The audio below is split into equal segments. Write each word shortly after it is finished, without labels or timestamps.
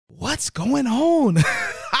What's going on?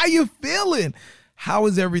 How you feeling? How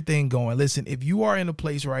is everything going? Listen, if you are in a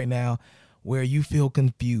place right now where you feel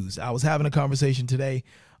confused, I was having a conversation today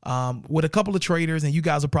with a couple of traders, and you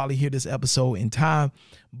guys will probably hear this episode in time,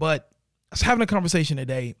 but I was having a conversation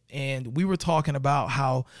today, and we were talking about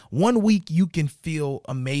how 1 week you can feel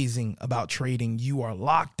amazing about trading. You are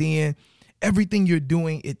locked in. Everything you're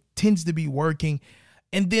doing, it tends to be working.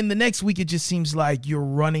 And then the next week, it just seems like you're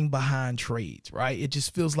running behind trades, right? It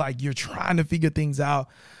just feels like you're trying to figure things out.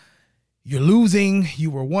 You're losing.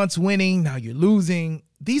 You were once winning. Now you're losing.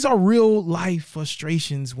 These are real life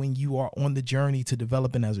frustrations when you are on the journey to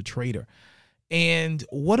developing as a trader. And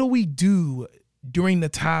what do we do during the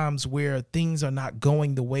times where things are not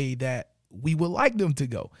going the way that we would like them to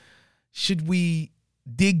go? Should we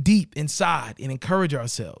dig deep inside and encourage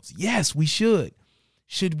ourselves? Yes, we should.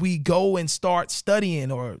 Should we go and start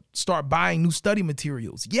studying or start buying new study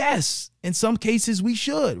materials? Yes, in some cases we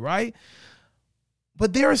should, right?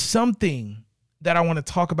 But there is something that I want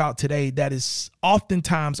to talk about today that is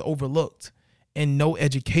oftentimes overlooked, and no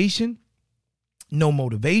education, no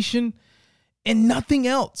motivation, and nothing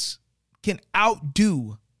else can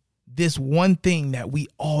outdo this one thing that we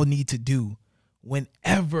all need to do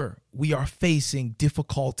whenever we are facing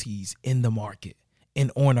difficulties in the market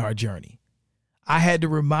and on our journey. I had to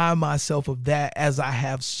remind myself of that, as I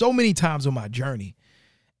have so many times on my journey.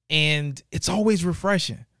 And it's always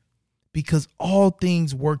refreshing, because all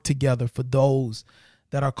things work together for those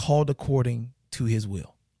that are called according to his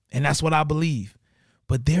will. And that's what I believe.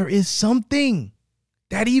 But there is something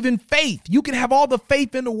that even faith, you can have all the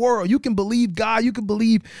faith in the world. You can believe God. You can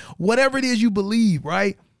believe whatever it is you believe,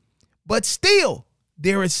 right? But still,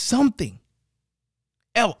 there is something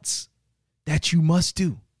else that you must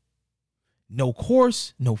do. No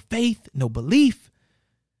course, no faith, no belief,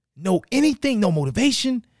 no anything, no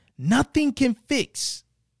motivation. Nothing can fix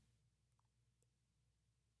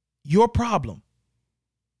your problem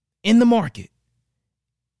in the market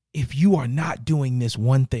if you are not doing this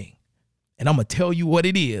one thing. And I'm going to tell you what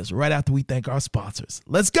it is right after we thank our sponsors.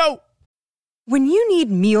 Let's go. When you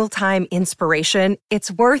need mealtime inspiration,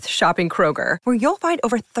 it's worth shopping Kroger, where you'll find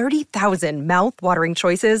over 30,000 mouth-watering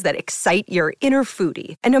choices that excite your inner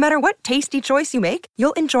foodie. And no matter what tasty choice you make,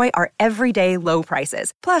 you'll enjoy our everyday low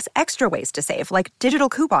prices, plus extra ways to save, like digital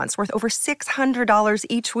coupons worth over $600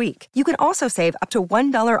 each week. You can also save up to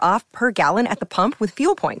 $1 off per gallon at the pump with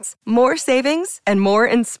fuel points. More savings and more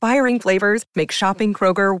inspiring flavors make shopping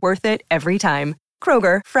Kroger worth it every time.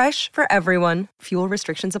 Kroger, fresh for everyone. Fuel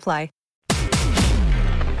restrictions apply.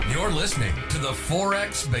 You're listening to the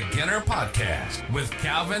FOREX Beginner Podcast with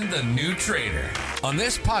Calvin the New Trader. On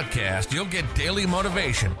this podcast, you'll get daily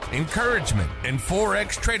motivation, encouragement, and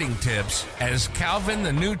FOREX trading tips as Calvin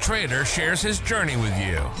the New Trader shares his journey with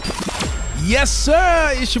you. Yes,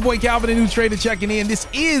 sir. It's your boy Calvin the New Trader checking in. This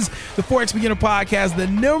is the FOREX Beginner Podcast, the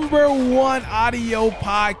 #1 audio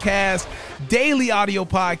podcast, daily audio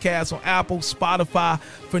podcast on Apple, Spotify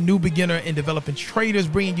for new beginner and developing traders,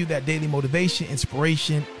 bringing you that daily motivation,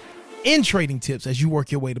 inspiration, and trading tips as you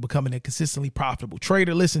work your way to becoming a consistently profitable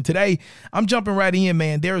trader. Listen, today I'm jumping right in,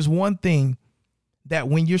 man. There is one thing that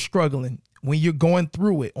when you're struggling, when you're going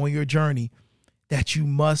through it on your journey, that you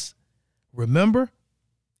must remember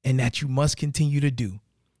and that you must continue to do.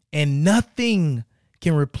 And nothing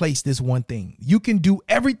can replace this one thing. You can do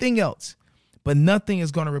everything else, but nothing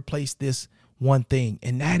is going to replace this one thing.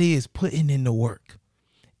 And that is putting in the work.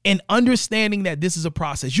 And understanding that this is a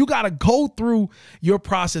process. You got to go through your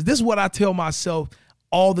process. This is what I tell myself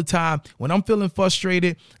all the time when I'm feeling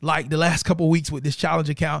frustrated, like the last couple of weeks with this challenge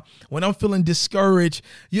account, when I'm feeling discouraged,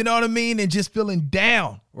 you know what I mean? And just feeling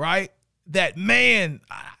down, right? That, man,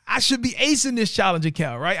 I should be acing this challenge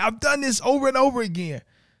account, right? I've done this over and over again.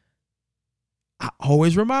 I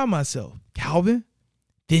always remind myself, Calvin,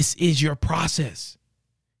 this is your process.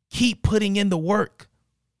 Keep putting in the work.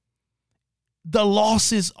 The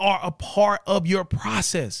losses are a part of your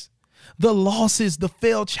process. The losses, the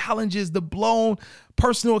failed challenges, the blown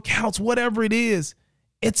personal accounts, whatever it is,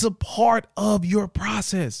 it's a part of your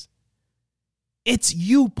process. It's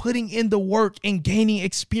you putting in the work and gaining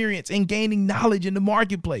experience and gaining knowledge in the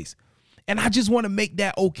marketplace. And I just want to make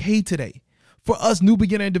that okay today. For us new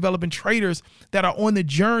beginner and developing traders that are on the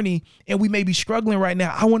journey and we may be struggling right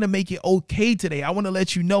now, I want to make it okay today. I want to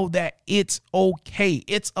let you know that it's okay.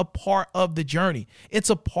 It's a part of the journey.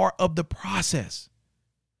 It's a part of the process.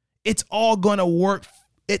 It's all going to work.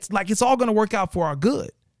 It's all going to work out for our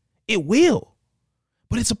good. It will,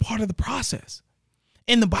 but it's a part of the process.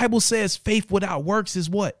 And the Bible says faith without works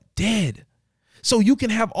is what? Dead. So you can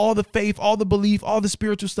have all the faith, all the belief, all the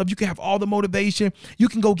spiritual stuff. You can have all the motivation. You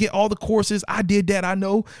can go get all the courses. I did that, I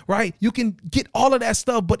know, right? You can get all of that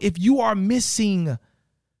stuff. But if you are missing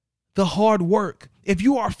the hard work, if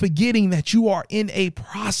you are forgetting that you are in a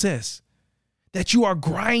process, that you are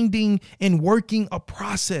grinding and working a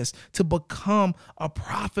process to become a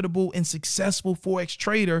profitable and successful Forex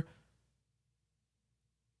trader,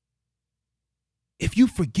 if you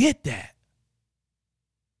forget that,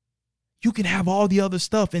 you can have all the other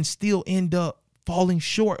stuff and still end up falling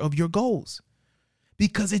short of your goals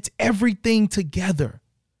because it's everything together.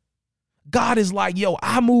 God is like, yo,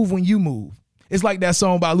 I move when you move. It's like that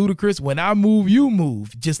song by Ludacris, when I move, you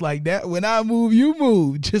move. Just like that. When I move, you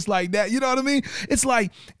move. Just like that. You know what I mean? It's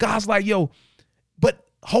like, God's like, yo, but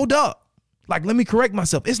hold up. Like, let me correct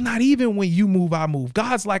myself. It's not even when you move, I move.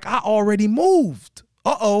 God's like, I already moved.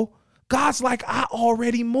 Uh-oh. God's like, I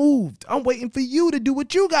already moved. I'm waiting for you to do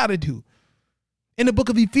what you got to do. In the book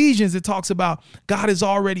of Ephesians, it talks about God has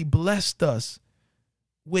already blessed us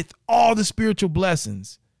with all the spiritual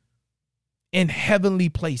blessings in heavenly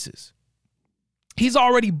places. He's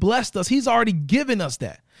already blessed us. He's already given us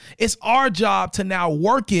that. It's our job to now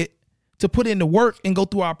work it, to put in the work and go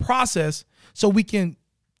through our process so we can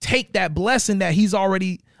take that blessing that he's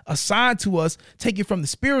already assigned to us, take it from the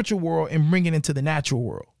spiritual world and bring it into the natural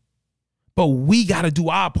world. But we got to do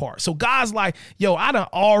our part. So God's like, yo, I done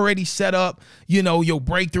already set up, your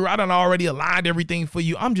breakthrough. I done already aligned everything for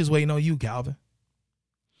you. I'm just waiting on you, Calvin.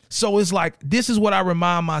 So it's like, this is what I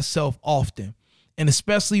remind myself often. And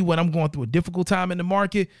especially when I'm going through a difficult time in the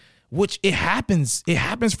market, which it happens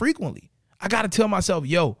frequently. I got to tell myself,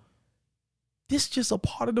 yo, this is just a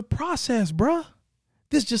part of the process, bruh.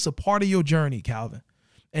 This is just a part of your journey, Calvin.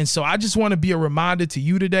 And so I just want to be a reminder to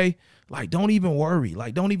you today. Like, don't even worry.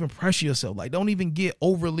 Like, don't even pressure yourself. Like, don't even get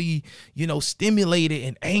overly, stimulated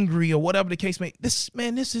and angry or whatever the case may be.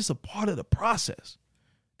 This is a part of the process.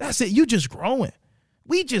 That's it. You just growing.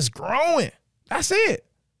 We just growing. That's it.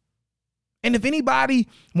 And if anybody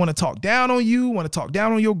want to talk down on you, want to talk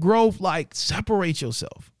down on your growth, like, separate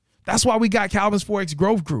yourself. That's why we got Calvin's Forex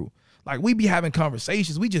Growth Crew. Like, we be having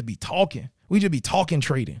conversations. We just be talking. We just be talking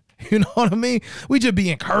trading. You know what I mean? We just be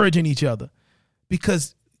encouraging each other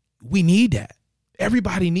because we need that.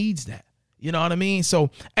 Everybody needs that. You know what I mean? So,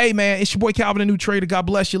 hey, man, it's your boy Calvin, the New Trader. God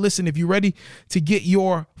bless you. Listen, if you're ready to get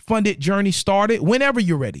your funded journey started, whenever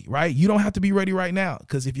you're ready, right? You don't have to be ready right now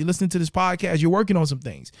because if you're listening to this podcast, you're working on some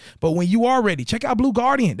things. But when you are ready, check out Blue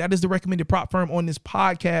Guardian. That is the recommended prop firm on this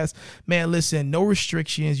podcast. Man, listen, no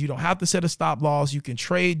restrictions. You don't have to set a stop loss. You can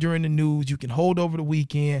trade during the news. You can hold over the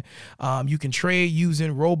weekend. You can trade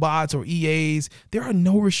using robots or EAs. There are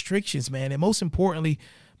no restrictions, man. And most importantly,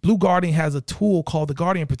 Blue Guardian has a tool called the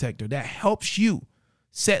Guardian Protector that helps you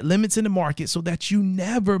set limits in the market so that you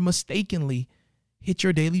never mistakenly hit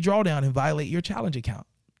your daily drawdown and violate your challenge account.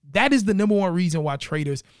 That is the number one reason why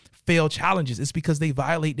traders fail challenges. It's because they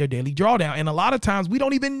violate their daily drawdown. And a lot of times we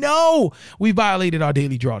don't even know we violated our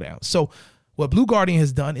daily drawdown. So what Blue Guardian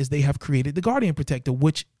has done is they have created the Guardian Protector,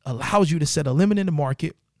 which allows you to set a limit in the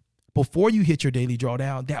market before you hit your daily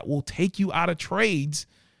drawdown that will take you out of trades.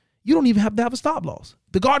 You don't even have to have a stop loss.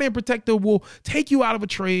 The Guardian Protector will take you out of a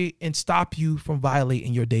trade and stop you from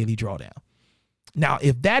violating your daily drawdown. Now,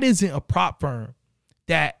 if that isn't a prop firm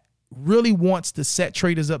that really wants to set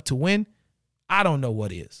traders up to win, I don't know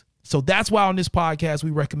what is. So that's why on this podcast,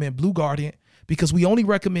 we recommend Blue Guardian because we only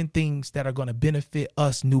recommend things that are going to benefit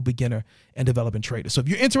us, new beginner and developing traders. So if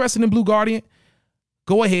you're interested in Blue Guardian,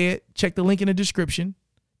 go ahead, check the link in the description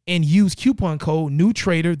and use coupon code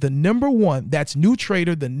NEWTRADER, the number 1. That's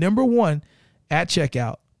NEWTRADER, the number 1 at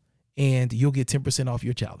checkout, and you'll get 10% off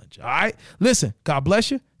your challenge. All right. Listen, God bless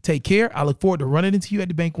you. Take care. I look forward to running into you at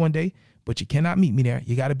the bank one day, but you cannot meet me there.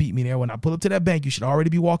 You got to beat me there. When I pull up to that bank, you should already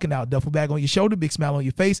be walking out, duffel bag on your shoulder, big smile on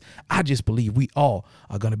your face. I just believe we all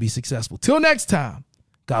are going to be successful. Till next time,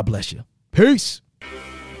 God bless you. Peace.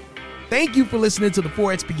 Thank you for listening to the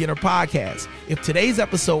Forex Beginner Podcast. If today's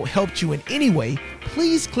episode helped you in any way,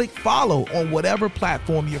 please click follow on whatever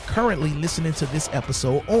platform you're currently listening to this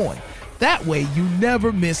episode on. That way, you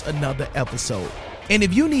never miss another episode. And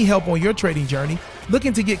if you need help on your trading journey,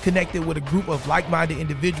 looking to get connected with a group of like-minded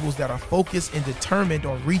individuals that are focused and determined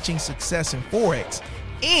on reaching success in Forex,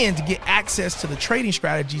 and to get access to the trading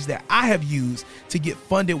strategies that I have used to get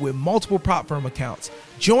funded with multiple prop firm accounts,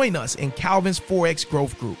 join us in Calvin's Forex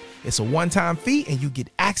Growth Group. It's a one-time fee and you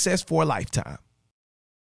get access for a lifetime.